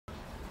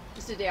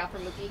Just a day off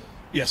from Mookie?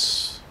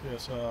 Yes.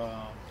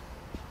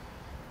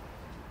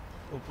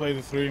 We'll play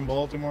the 3 in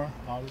Baltimore,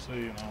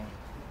 obviously, and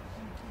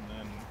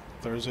then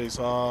Thursday's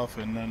off,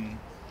 and then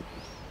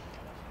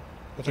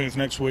I think it's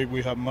next week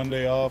we have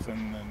Monday off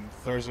and then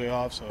Thursday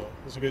off, so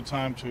it's a good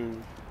time to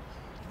kind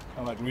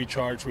of like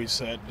recharge,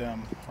 reset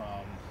them.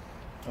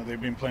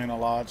 They've been playing a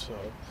lot, so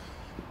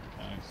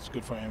it's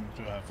good for him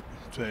to have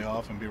today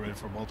off and be ready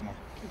for Baltimore.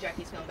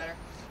 Jackie's feeling better?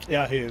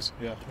 Yeah, he is.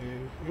 Yeah,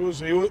 he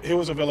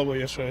was available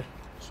yesterday,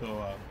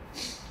 so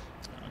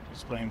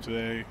just play him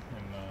today and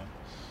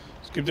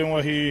just keep doing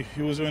what he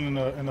was doing in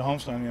the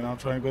homestand.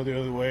 Trying to go the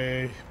other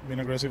way, being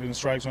aggressive in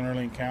strikes on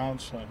early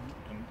counts, and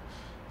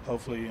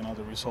hopefully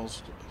the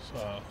results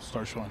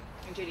start showing.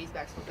 And JD's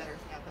back's feeling better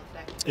from the outfield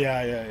today.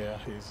 Yeah.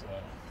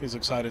 He's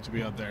excited to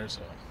be out there,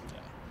 so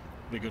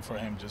be good for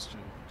him just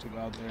to go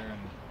out there and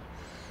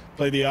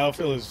play the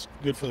outfield. Is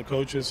good for the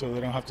coaches, so they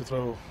don't have to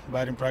throw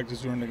batting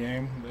practice during the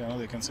game.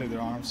 They can save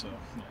their arms, so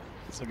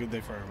it's a good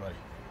day for everybody.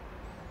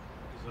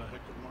 Is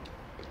Hector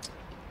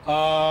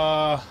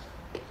tomorrow?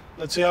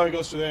 Let's see how it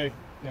goes today.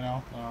 We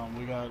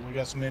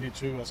got Smitty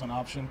too as an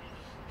option,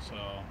 so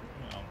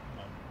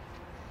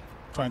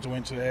trying to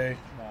win today.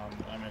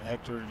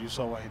 Hector, you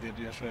saw what he did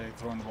yesterday,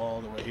 throwing the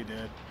ball the way he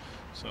did.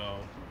 So,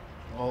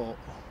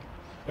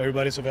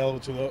 everybody's available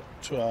today,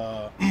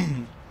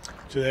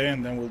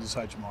 and then we'll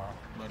decide tomorrow.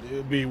 But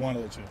it'll be one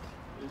of the two.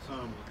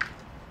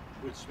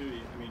 With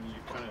Smitty,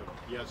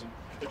 he hasn't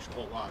pitched a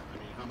whole lot.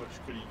 How much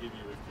could he give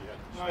you if he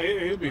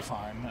had? He'll be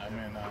fine.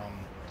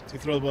 He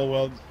threw the ball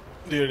well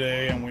the other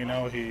day, and we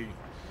know he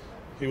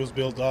was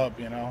built up.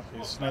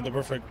 It's not the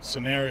perfect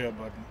scenario,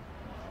 but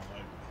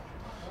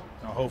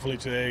hopefully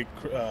today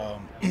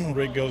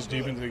Rick goes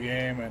deep into the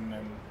game, and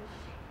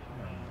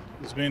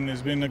it's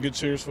been a good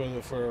series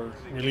for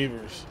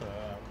relievers.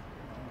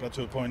 Got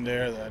to the point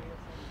there that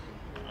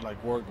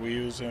work, we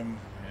use him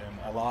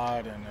a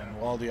lot, and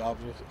Waldy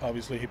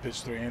obviously he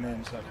pitched 3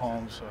 innings at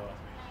home, so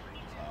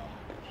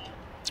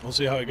we'll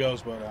see how it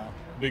goes. But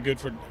be good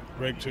for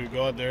Rick to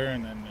go out there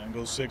and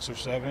go 6 or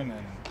 7,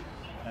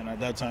 and at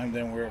that time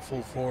then we're at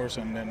full force,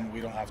 and then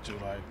we don't have to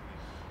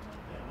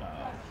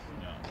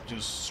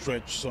just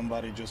stretch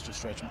somebody just to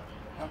stretch them.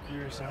 How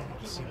curious I am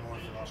to see more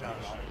from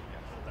Josh.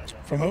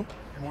 From who?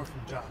 More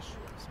from Josh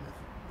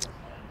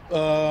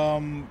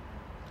Smith.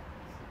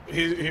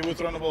 He was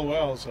throwing the ball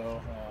well,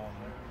 so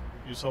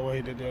you saw what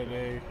he did the other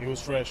day. He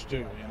was fresh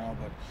too,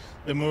 but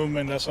the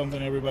movement, that's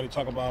something everybody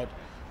talk about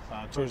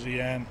towards the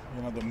end,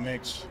 the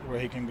mix where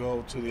he can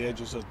go to the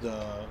edges of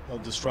the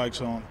strike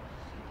zone,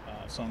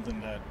 something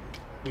that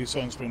we saw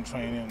in spring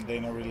training and they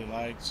don't really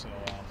like, so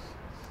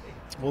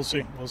we'll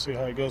see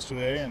how it goes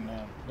today, and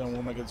then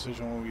we'll make a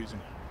decision when we use him.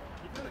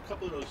 You've had a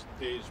couple of those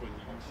days when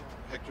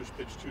Hector's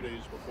pitched 2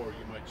 days before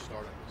you might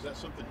start him. Is that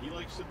something he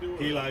likes to do?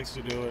 He likes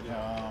to do it.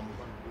 I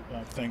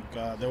think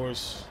there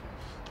was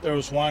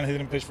one, he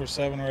didn't pitch for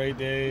 7 or 8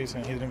 days,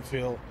 and he didn't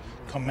feel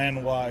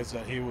command-wise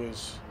that he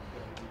was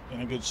in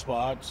a good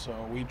spot. So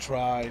we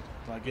tried,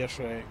 like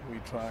yesterday,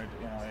 hey,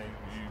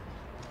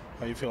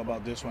 how you feel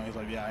about this one? He's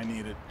like, yeah, I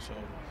need it. So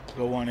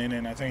go 1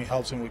 inning. I think it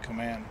helps him with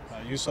command.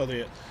 You saw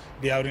the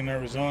out in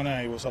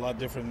Arizona, it was a lot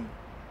different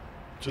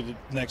to the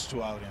next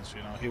 2 outings.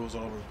 He was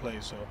all over the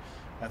place. So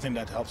I think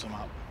that helps him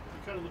out.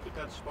 You kind of look at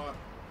that spot,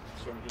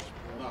 sort of just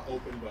not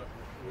open, but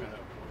kind of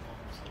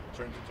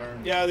turn to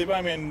turn. Yeah,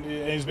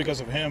 it's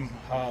because of him,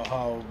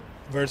 how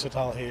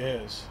versatile he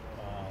is.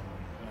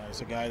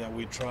 He's a guy that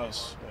we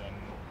trust, and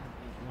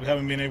we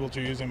haven't been able to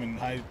use him in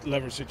high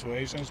leverage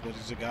situations, but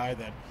he's a guy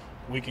that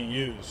we can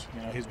use.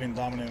 He's been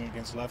dominant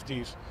against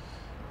lefties.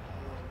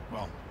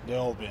 Well, they've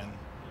all been,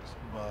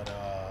 but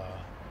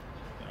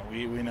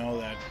we know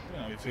that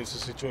if it's a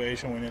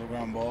situation we need a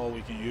ground ball,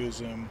 we can use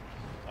him.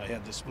 He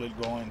had the split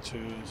going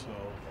too, so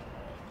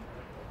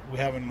we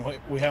haven't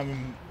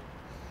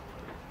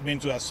been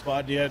to that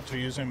spot yet to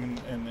use him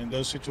in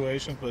those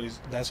situations. But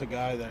that's a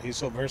guy that he's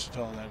so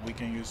versatile that we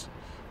can use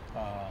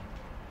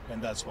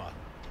in that spot.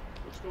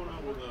 What's going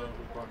on with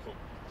Barclay?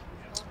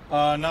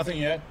 Nothing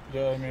yet.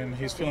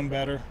 He's feeling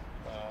better.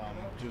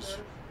 Just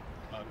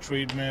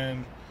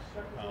treatment,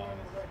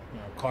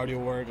 cardio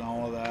work, and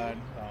all of that.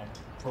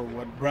 For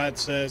what Brad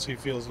says, he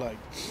feels like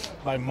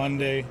by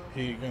Monday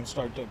he can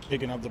start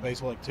picking up the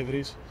baseball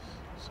activities.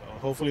 So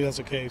hopefully that's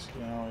the case.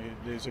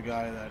 He's a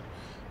guy that,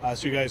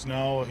 as you guys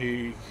know,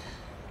 he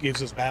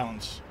gives us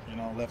balance.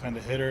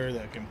 Left-handed hitter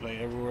that can play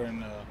everywhere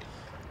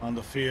on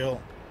the field.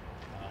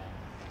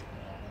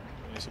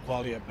 It's a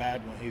quality at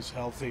bat when he's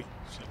healthy.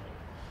 So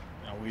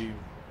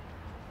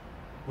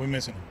we're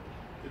missing him.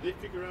 Did they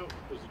figure out,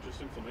 was it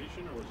just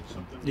inflammation or was it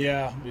something?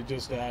 Yeah, it's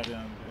just that,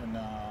 and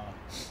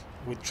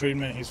with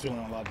treatment, he's feeling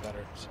a lot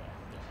better. So,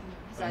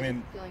 His eyes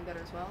are feeling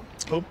better as well?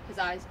 Who? His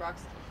eyes,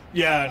 Brock's?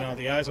 Yeah, no,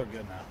 the eyes are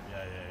good now.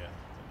 Yeah.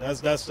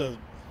 That's the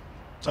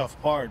tough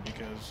part,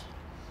 because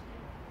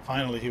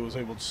finally he was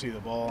able to see the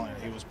ball, and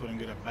he was putting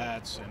good at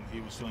bats, and he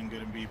was feeling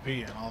good in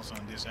BP, and all of a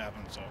sudden this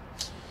happened. So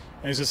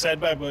it's a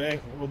setback, but hey,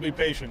 we'll be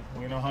patient.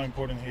 We know how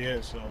important he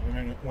is, so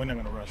we're not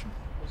going to rush him.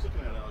 I was looking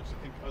at Alex. I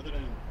think other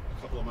than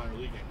couple of minor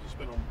league games. It's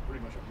been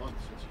pretty much a month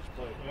since he's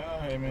played.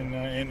 Yeah, I mean,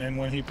 and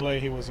when he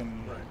played, he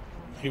wasn't Right.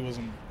 he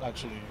wasn't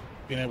actually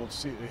being able to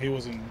see. He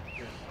wasn't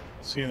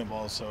seeing the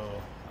ball, so.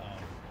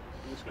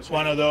 It's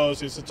one of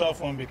those. It's a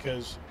tough one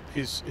because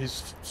his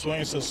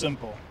swing is so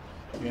simple.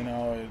 You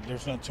know,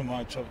 there's not too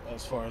much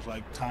as far as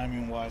like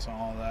timing wise and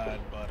all that.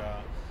 But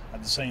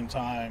at the same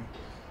time,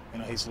 you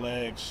know, his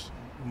legs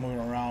moving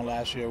around.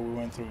 Last year we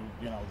went through,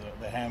 you know,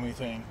 the hammy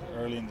thing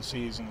early in the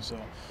season. So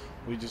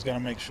we just got to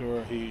make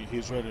sure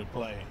he's ready to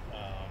play.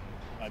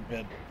 I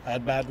bet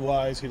at bat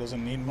wise he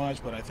doesn't need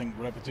much, but I think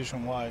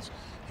repetition wise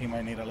he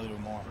might need a little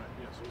more. Right.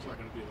 Yeah. So it's not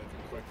going to be like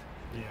a quick.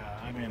 Yeah,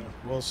 I mean,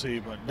 we'll see,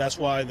 but that's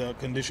why the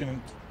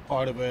conditioning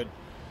part of it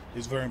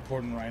is very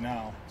important right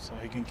now, so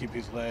he can keep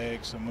his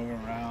legs and moving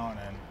around,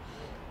 and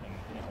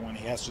you know, when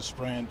he has to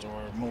sprint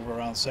or move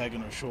around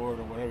second or short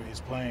or whatever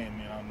he's playing,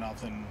 you know,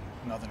 nothing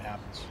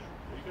happens.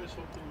 Are you guys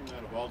hoping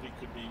that Evaldi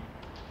could be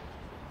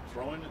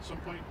throwing at some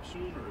point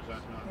soon, or is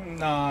that not?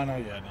 No,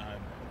 not yet.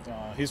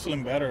 He's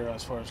feeling better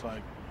as far as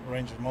like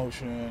range of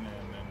motion and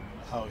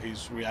how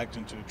he's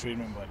reacting to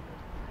treatment, but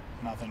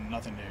nothing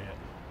there yet.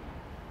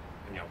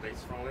 Any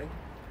updates from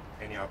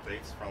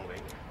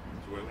Lynn?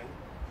 Drilling?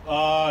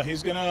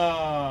 He's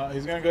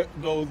gonna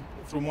go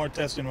through more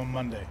testing on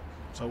Monday,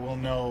 so we'll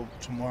know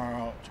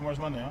tomorrow. Tomorrow's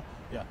Monday, huh?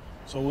 Yeah.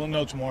 So we'll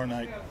know tomorrow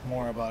night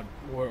more about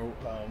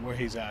where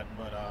he's at.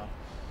 But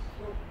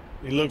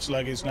it looks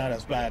like it's not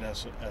as bad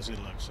as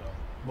it looks. So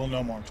we'll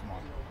know more tomorrow.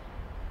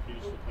 He's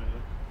still playing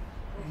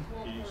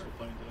today. He's still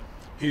playing today.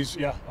 He's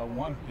at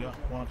 1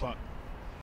 o'clock.